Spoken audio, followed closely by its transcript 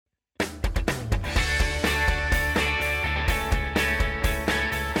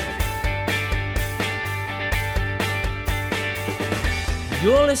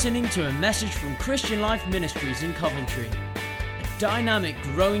You're listening to a message from Christian Life Ministries in Coventry, a dynamic,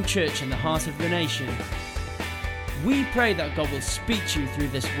 growing church in the heart of the nation. We pray that God will speak to you through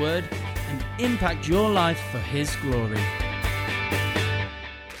this word and impact your life for His glory.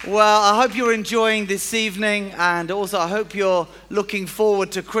 Well, I hope you're enjoying this evening, and also I hope you're looking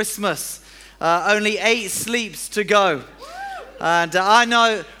forward to Christmas. Only 8 sleeps to go. And I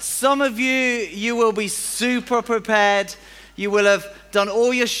know some of you will be super prepared. You will have done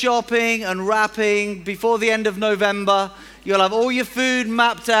all your shopping and wrapping before the end of November. You'll have all your food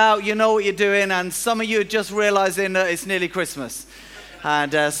mapped out. You know what you're doing. And some of you are just realizing that it's nearly Christmas.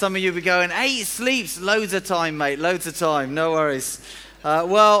 And some of you will be going, 8 sleeps, loads of time, mate, loads of time. No worries.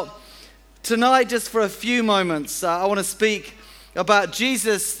 Well, tonight, just for a few moments, I want to speak about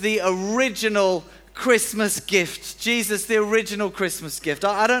Jesus, the original Christmas gift. Jesus, the original Christmas gift.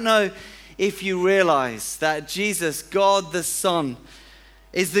 I don't know if you realize that Jesus, God the Son,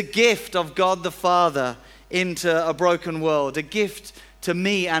 is the gift of God the Father into a broken world, a gift to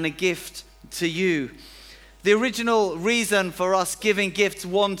me and a gift to you. The original reason for us giving gifts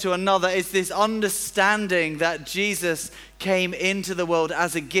one to another is this understanding that Jesus came into the world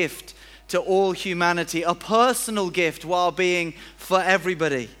as a gift to all humanity, a personal gift while being for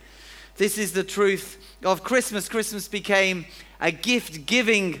everybody. This is the truth of Christmas. Christmas became a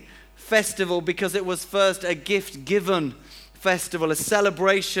gift-giving festival because it was first a gift-given festival, a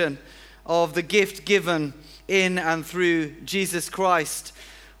celebration of the gift given in and through Jesus Christ.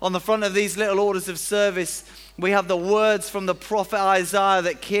 On the front of these little orders of service, we have the words from the prophet Isaiah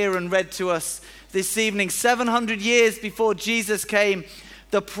that Kieran read to us this evening. 700 years before Jesus came,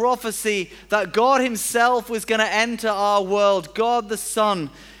 the prophecy that God Himself was going to enter our world, God the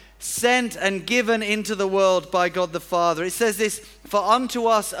Son, sent and given into the world by God the Father. It says this, "For unto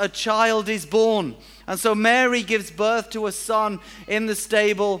us a child is born." And so Mary gives birth to a son in the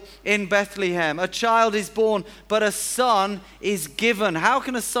stable in Bethlehem. A child is born, but a son is given. How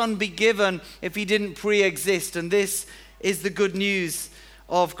can a son be given if he didn't pre-exist? And this is the good news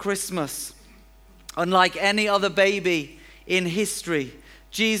of Christmas. Unlike any other baby in history,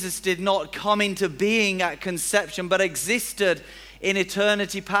 Jesus did not come into being at conception, but existed in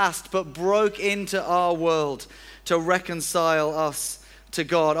eternity past, but broke into our world to reconcile us to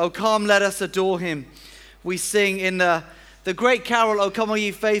God. Oh, come, let us adore Him. We sing in the great carol, "O Come All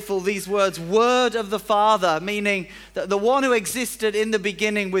Ye Faithful," these words, "Word of the Father," meaning that the one who existed in the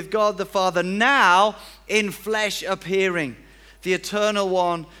beginning with God the Father, now in flesh appearing. The eternal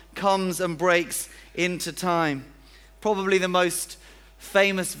one comes and breaks into time. Probably the most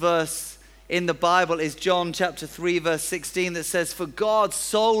famous verse in the Bible is John chapter 3, verse 16, that says, "For God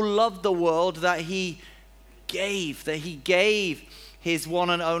so loved the world that He gave His one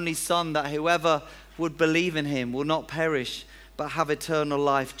and only Son, that whoever would believe in Him will not perish, but have eternal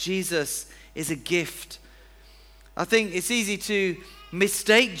life." Jesus is a gift. I think it's easy to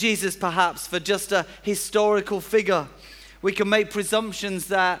mistake Jesus perhaps for just a historical figure. We can make presumptions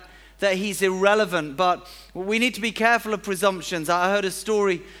that He's irrelevant, but we need to be careful of presumptions. I heard a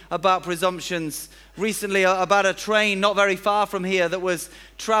story about presumptions recently about a train not very far from here that was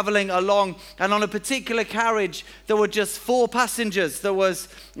traveling along, and on a particular carriage there were just 4 passengers. There was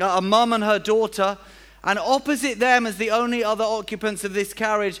a mum and her daughter, and opposite them as the only other occupants of this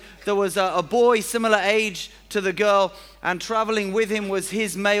carriage there was a boy similar age to the girl, and traveling with him was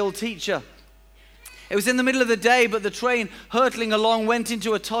his male teacher. It was in the middle of the day, but the train, hurtling along, went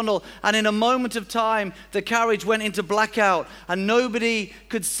into a tunnel, and in a moment of time, the carriage went into blackout, and nobody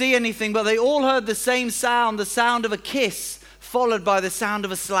could see anything, but they all heard the same sound, the sound of a kiss, followed by the sound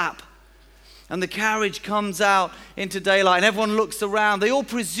of a slap. And the carriage comes out into daylight, and everyone looks around. They all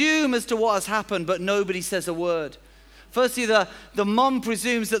presume as to what has happened, but nobody says a word. Firstly, the mum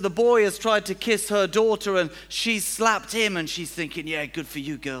presumes that the boy has tried to kiss her daughter, and she's slapped him, and she's thinking, yeah, good for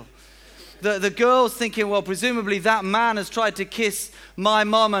you, girl. The girl's thinking, well, presumably that man has tried to kiss my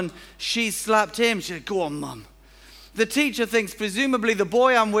mum and she's slapped him. She said, go on, mum. The teacher thinks, presumably the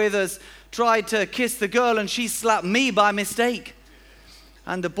boy I'm with has tried to kiss the girl and she slapped me by mistake.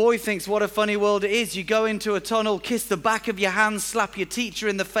 And the boy thinks, what a funny world it is. You go into a tunnel, kiss the back of your hand, slap your teacher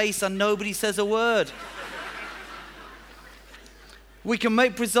in the face, and nobody says a word. We can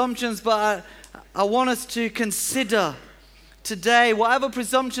make presumptions, but I want us to consider today, whatever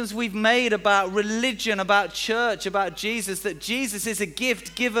presumptions we've made about religion, about church, about Jesus, that Jesus is a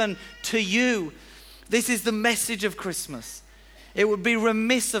gift given to you. This is the message of Christmas. It would be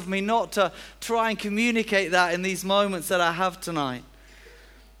remiss of me not to try and communicate that in these moments that I have tonight.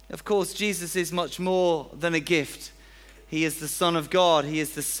 Of course, Jesus is much more than a gift. He is the Son of God. He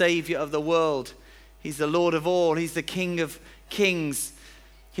is the Savior of the world. He's the Lord of all. He's the King of kings.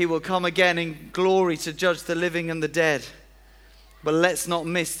 he will come again in glory to judge the living and the dead. But let's not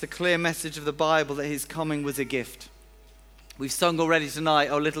miss the clear message of the Bible that his coming was a gift. We've sung already tonight,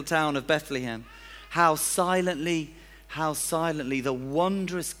 O little town of Bethlehem, how silently the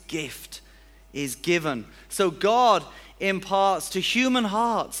wondrous gift is given. So God imparts to human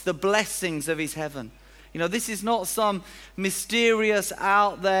hearts the blessings of his heaven. You know, this is not some mysterious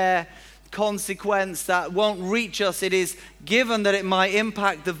out there consequence that won't reach us. It is given that it might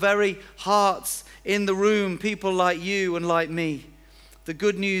impact the very hearts in the room, people like you and like me. The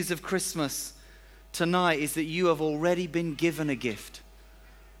good news of Christmas tonight is that you have already been given a gift.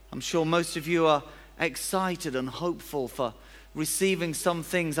 I'm sure most of you are excited and hopeful for receiving some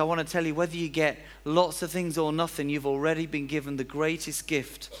things. I want to tell you, whether you get lots of things or nothing, you've already been given the greatest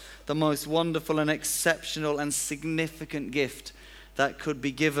gift, the most wonderful and exceptional and significant gift that could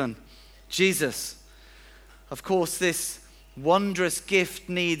be given. Jesus. Of course, this wondrous gift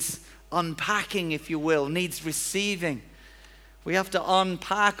needs unpacking, if you will, needs receiving. We have to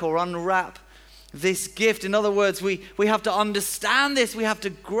unpack or unwrap this gift. In other words, we have to understand this. We have to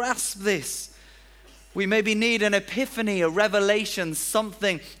grasp this. We maybe need an epiphany, a revelation,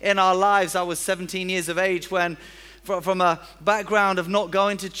 something in our lives. I was 17 years of age when, from a background of not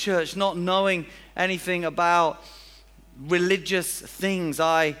going to church, not knowing anything about religious things,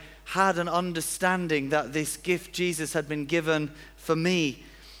 I had an understanding that this gift Jesus had been given for me.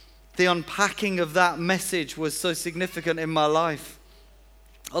 The unpacking of that message was so significant in my life.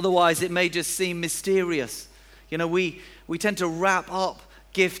 Otherwise, it may just seem mysterious. You know, we tend to wrap up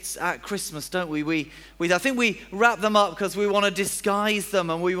gifts at Christmas, don't we? I think we wrap them up because we want to disguise them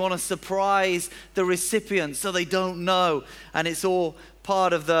and we want to surprise the recipients so they don't know. And it's all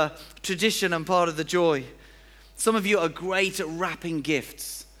part of the tradition and part of the joy. Some of you are great at wrapping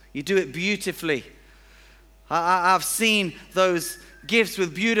gifts. You do it beautifully. I've seen those gifts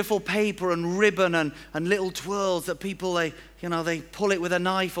with beautiful paper and ribbon and little twirls that people, they pull it with a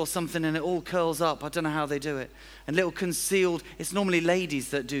knife or something and it all curls up. I don't know how they do it. And little concealed, it's normally ladies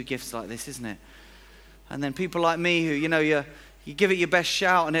that do gifts like this, isn't it? And then people like me who, you give it your best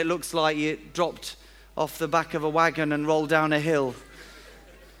shout and it looks like you dropped off the back of a wagon and rolled down a hill.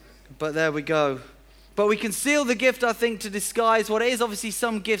 But there we go. But we conceal the gift, I think, to disguise what it is. Obviously,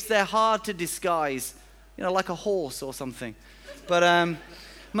 some gifts, they're hard to disguise, like a horse or something. But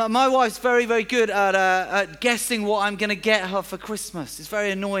my wife's very, very good at guessing what I'm going to get her for Christmas. It's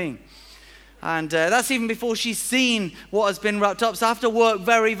very annoying. And that's even before she's seen what has been wrapped up. So I have to work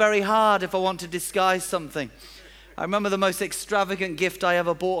very, very hard if I want to disguise something. I remember the most extravagant gift I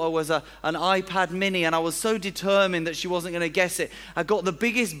ever bought her was an iPad mini. And I was so determined that she wasn't going to guess it. I got the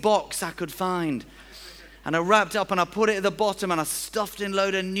biggest box I could find. And I wrapped up and I put it at the bottom and I stuffed in a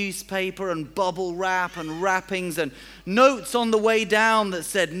load of newspaper and bubble wrap and wrappings and notes on the way down that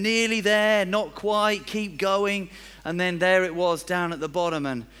said, nearly there, not quite, keep going. And then there it was down at the bottom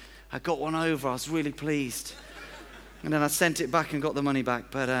and I got one over. I was really pleased. And then I sent it back and got the money back.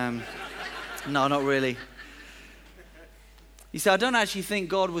 But no, not really. You see, I don't actually think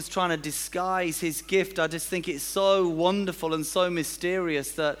God was trying to disguise his gift. I just think it's so wonderful and so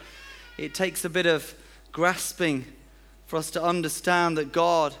mysterious that it takes a bit of grasping for us to understand that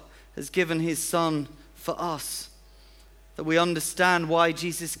God has given his Son for us. That we understand why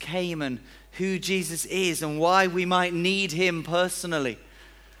Jesus came and who Jesus is and why we might need him personally.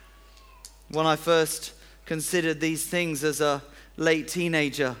 When I first considered these things as a late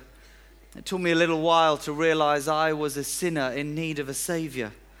teenager, it took me a little while to realize I was a sinner in need of a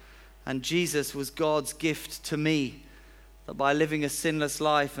Savior. And Jesus was God's gift to me. That by living a sinless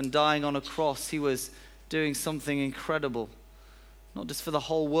life and dying on a cross, he was doing something incredible. Not just for the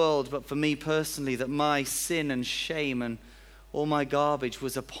whole world, but for me personally, that my sin and shame and all my garbage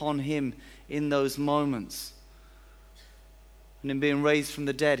was upon him in those moments. And in being raised from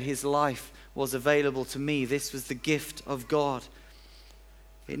the dead, his life was available to me. This was the gift of God.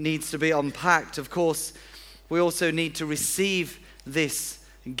 It needs to be unpacked. Of course, we also need to receive this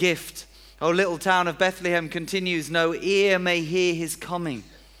gift. O little town of Bethlehem continues, no ear may hear his coming.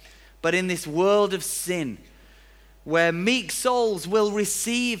 But in this world of sin, where meek souls will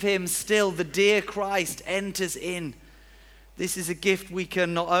receive him still, the dear Christ enters in. This is a gift we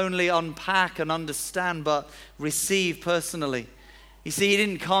can not only unpack and understand, but receive personally. You see, he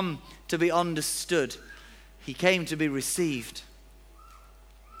didn't come to be understood. He came to be received.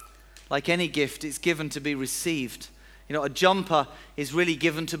 Like any gift, it's given to be received. A jumper is really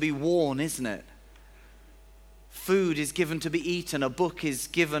given to be worn, isn't it? Food is given to be eaten. A book is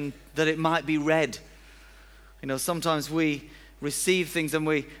given that it might be read. Sometimes we receive things, and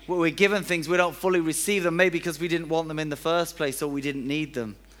we're given things, we don't fully receive them, maybe because we didn't want them in the first place or we didn't need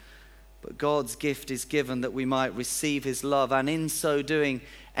them. But God's gift is given that we might receive his love, and in so doing,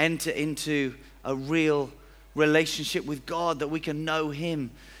 enter into a real relationship with God, that we can know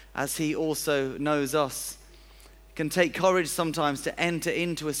him as he also knows us. It can take courage sometimes to enter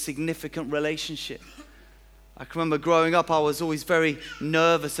into a significant relationship. I can remember growing up, I was always very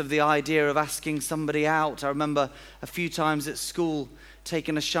nervous of the idea of asking somebody out. I remember a few times at school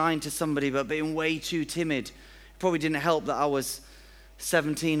taking a shine to somebody but being way too timid. It probably didn't help that I was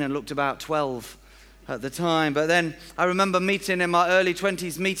 17 and looked about 12 at the time. But then I remember meeting in my early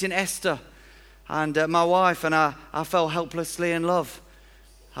 20s, meeting Esther and my wife, and I fell helplessly in love.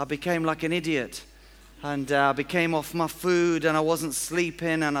 I became like an idiot. And I became off my food, and I wasn't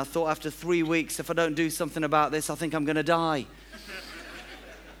sleeping, and I thought after 3 weeks, if I don't do something about this, I think I'm going to die.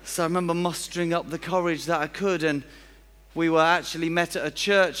 So I remember mustering up the courage that I could, and we were actually met at a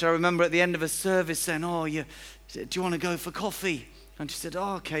church. I remember at the end of a service saying, do you want to go for coffee? And she said,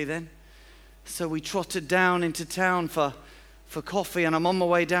 okay then. So we trotted down into town for coffee, and I'm on my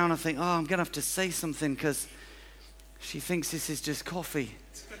way down. I think, I'm going to have to say something because she thinks this is just coffee.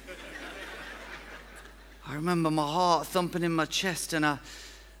 I remember my heart thumping in my chest, and I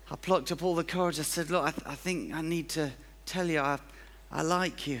plucked up all the courage. I said, look, I think I need to tell you I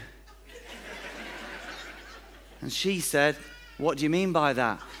like you. And she said, what do you mean by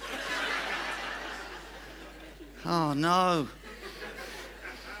that? Oh, no.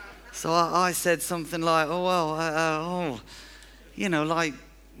 So I said something like, like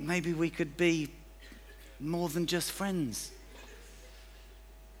maybe we could be more than just friends.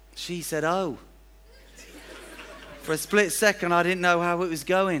 She said, oh. For a split second, I didn't know how it was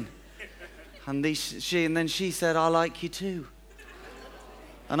going. And then she said, I like you too.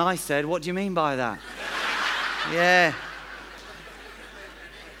 And I said, what do you mean by that? Yeah.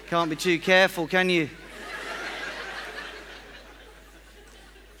 Can't be too careful, can you?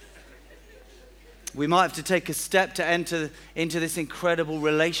 We might have to take a step to enter into this incredible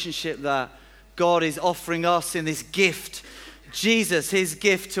relationship that God is offering us in this gift. Jesus, his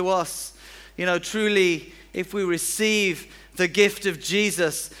gift to us. Truly, if we receive the gift of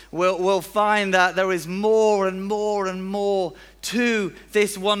Jesus, we'll find that there is more and more and more to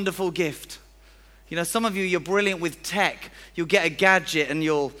this wonderful gift. Some of you, you're brilliant with tech. You'll get a gadget and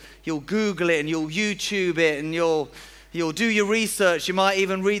you'll Google it and you'll YouTube it and you'll do your research. You might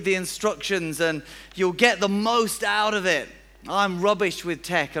even read the instructions and you'll get the most out of it. I'm rubbish with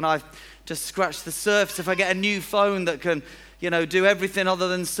tech, and I've just scratched the surface. If I get a new phone that can do everything other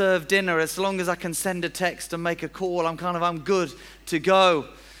than serve dinner, as long as I can send a text and make a call, I'm good to go.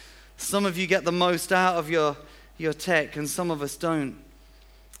 Some of you get the most out of your tech, and some of us don't.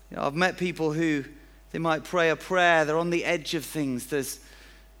 I've met people who, they might pray a prayer, they're on the edge of things. There's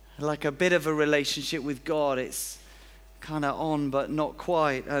like a bit of a relationship with God. It's kind of on, but not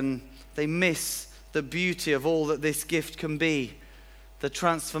quite. And they miss the beauty of all that this gift can be. The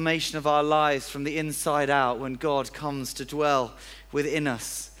transformation of our lives from the inside out when God comes to dwell within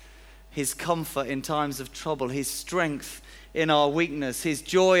us. His comfort in times of trouble, his strength in our weakness, his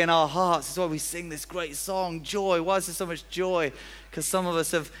joy in our hearts. That's why we sing this great song, joy. Why is there so much joy? Because some of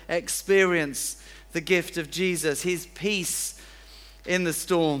us have experienced the gift of Jesus, his peace in the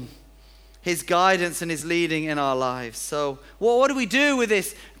storm, his guidance and his leading in our lives. So what do we do with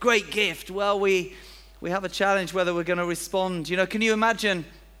this great gift? Well, we have a challenge whether we're going to respond. Can you imagine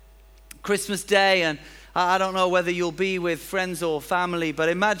Christmas Day? And I don't know whether you'll be with friends or family, but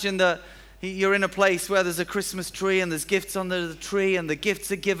imagine that you're in a place where there's a Christmas tree and there's gifts under the tree and the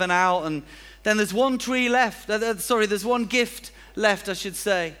gifts are given out, and then there's one tree left. There's one gift left, I should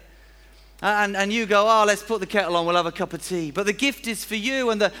say. And you go, let's put the kettle on, we'll have a cup of tea. But the gift is for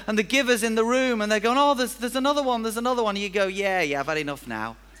you, and the giver's in the room, and they're going, there's another one. And you go, yeah, I've had enough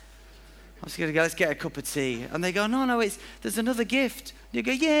now. I'm just going to go, let's get a cup of tea. And they go, no, there's another gift. You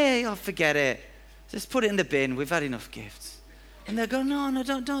go, yeah, forget it. Just put it in the bin. We've had enough gifts. And they go, no,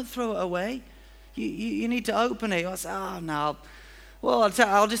 don't throw it away. You need to open it. I say, no. Well,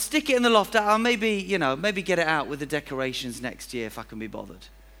 I'll just stick it in the loft. I'll maybe get it out with the decorations next year if I can be bothered.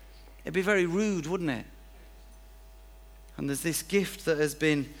 It'd be very rude, wouldn't it? And there's this gift that has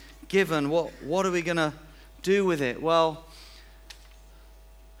been given. What are we going to do with it? Well,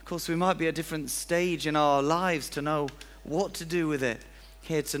 of course, we might be at a different stage in our lives to know what to do with it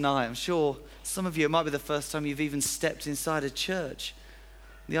here tonight. I'm sure some of you, it might be the first time you've even stepped inside a church.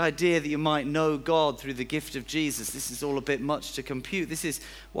 The idea that you might know God through the gift of Jesus, this is all a bit much to compute. This is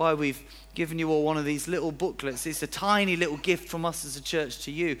why we've given you all one of these little booklets. It's a tiny little gift from us as a church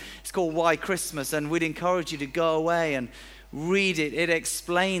to you. It's called Why Christmas, and we'd encourage you to go away and read it. It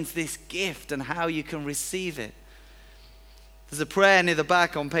explains this gift and how you can receive it. There's a prayer near the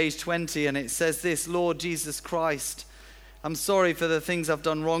back on page 20, and it says this: Lord Jesus Christ, I'm sorry for the things I've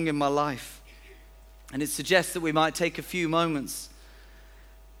done wrong in my life. And it suggests that we might take a few moments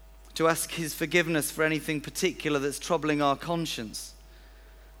to ask his forgiveness for anything particular that's troubling our conscience.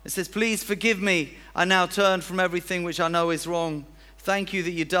 It says, please forgive me. I now turn from everything which I know is wrong. Thank you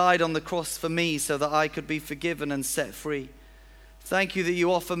that you died on the cross for me so that I could be forgiven and set free. Thank you that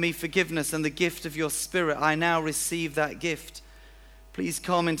you offer me forgiveness and the gift of your Spirit. I now receive that gift. Please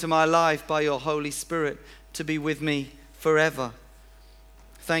come into my life by your Holy Spirit to be with me forever.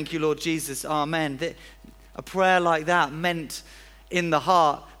 Thank you, Lord Jesus. Amen. A prayer like that, meant in the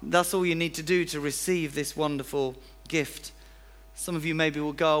heart, that's all you need to do to receive this wonderful gift. Some of you maybe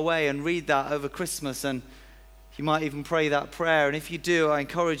will go away and read that over Christmas, and you might even pray that prayer. And if you do, I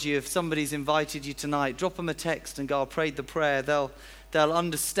encourage you, if somebody's invited you tonight, drop them a text and go, I prayed the prayer. They'll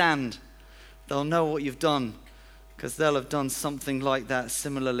understand. They'll know what you've done, because they'll have done something like that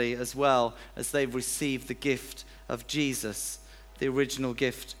similarly as well, as they've received the gift of Jesus, the original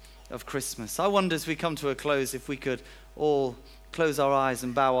gift of Christmas. I wonder, as we come to a close, if we could all close our eyes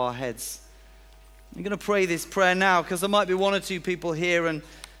and bow our heads. I'm going to pray this prayer now, because there might be one or two people here and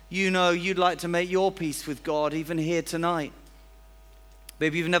you know you'd like to make your peace with God even here tonight.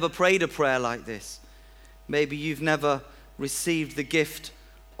 Maybe you've never prayed a prayer like this. Maybe you've never received the gift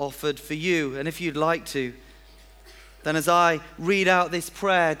offered for you. And if you'd like to, then as I read out this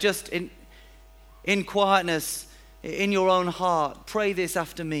prayer, just in quietness, in your own heart, pray this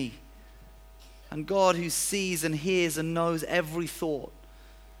after me. And God, who sees and hears and knows every thought,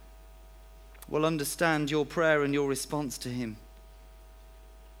 will understand your prayer and your response to him.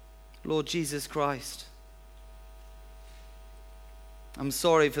 Lord Jesus Christ, I'm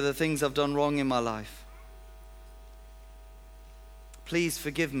sorry for the things I've done wrong in my life. Please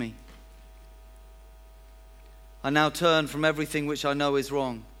forgive me. I now turn from everything which I know is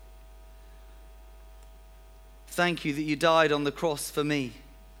wrong. Thank you that you died on the cross for me,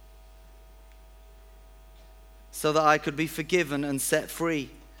 so that I could be forgiven and set free.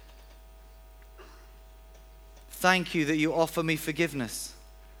 Thank you that you offer me forgiveness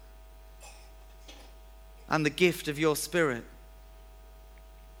and the gift of your Spirit.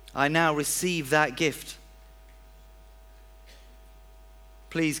 I now receive that gift.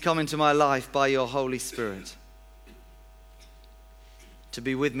 Please come into my life by your Holy Spirit to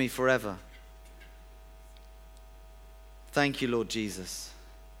be with me forever. Thank you, Lord Jesus.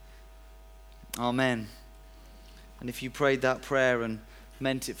 Amen. And if you prayed that prayer and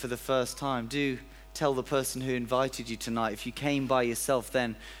meant it for the first time, do tell the person who invited you tonight. If you came by yourself,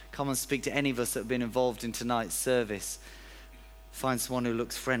 then come and speak to any of us that have been involved in tonight's service. Find someone who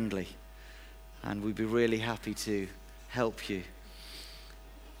looks friendly, and we'd be really happy to help you.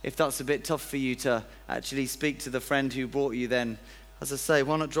 If that's a bit tough for you to actually speak to the friend who brought you, then, as I say,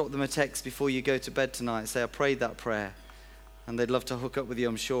 why not drop them a text before you go to bed tonight and say, I prayed that prayer. And they'd love to hook up with you,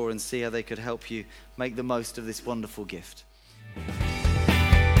 I'm sure, and see how they could help you make the most of this wonderful gift.